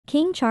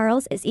King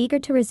Charles is eager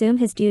to resume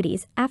his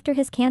duties after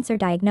his cancer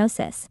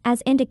diagnosis,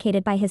 as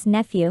indicated by his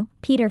nephew,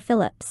 Peter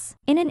Phillips.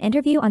 In an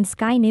interview on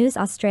Sky News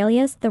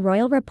Australia's The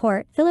Royal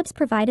Report, Phillips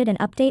provided an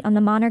update on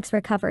the monarch's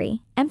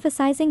recovery,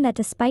 emphasizing that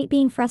despite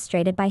being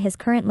frustrated by his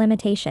current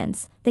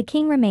limitations, the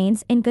king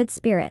remains in good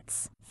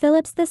spirits.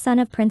 Phillips, the son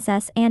of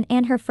Princess Anne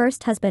and her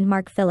first husband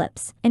Mark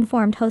Phillips,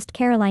 informed host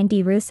Caroline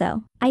D.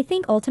 Russo, "I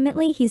think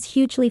ultimately he's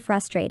hugely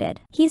frustrated.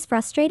 He's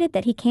frustrated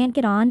that he can't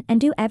get on and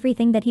do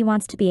everything that he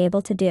wants to be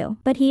able to do.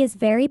 But he is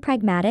very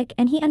pragmatic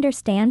and he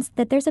understands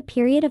that there's a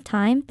period of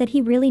time that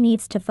he really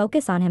needs to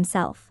focus on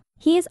himself.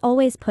 He is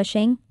always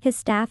pushing his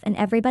staff and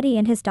everybody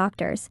and his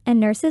doctors and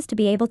nurses to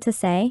be able to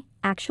say,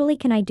 'Actually,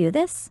 can I do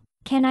this?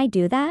 Can I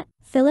do that?'"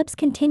 Phillips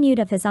continued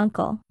of his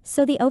uncle.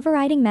 "So the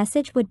overriding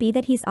message would be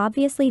that he's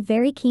obviously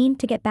very keen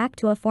to get back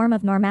to a form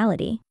of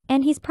normality.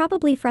 And he's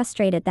probably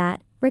frustrated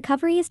that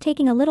recovery is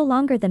taking a little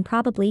longer than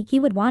probably he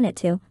would want it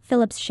to,"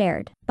 Phillips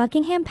shared.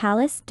 Buckingham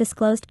Palace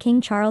disclosed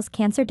King Charles'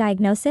 cancer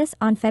diagnosis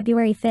on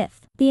February 5.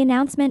 The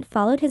announcement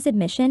followed his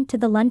admission to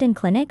the London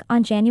clinic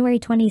on January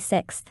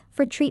 26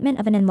 for treatment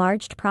of an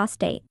enlarged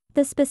prostate.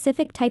 The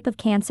specific type of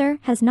cancer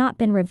has not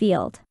been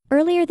revealed.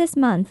 Earlier this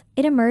month,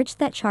 it emerged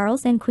that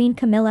Charles and Queen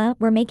Camilla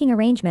were making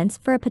arrangements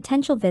for a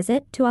potential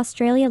visit to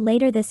Australia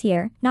later this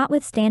year,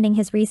 notwithstanding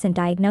his recent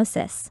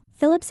diagnosis.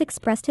 Phillips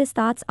expressed his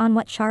thoughts on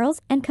what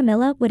Charles and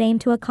Camilla would aim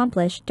to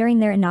accomplish during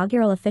their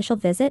inaugural official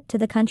visit to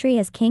the country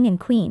as king and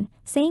queen,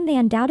 saying they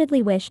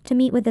undoubtedly wish to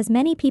meet with as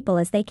many people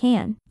as they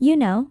can.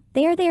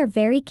 They are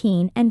very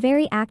keen and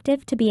very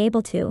active to be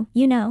able to,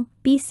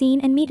 be seen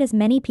and meet as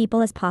many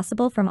people as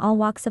possible from all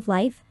walks of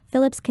life,"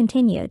 Phillips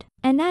continued.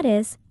 "And that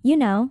is,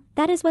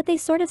 that is what they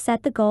sort of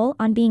set the goal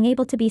on, being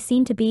able to be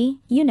seen to be,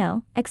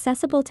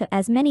 accessible to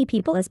as many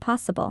people as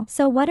possible."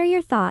 So what are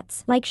your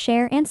thoughts? Like,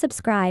 share and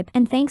subscribe,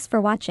 and thanks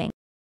for watching.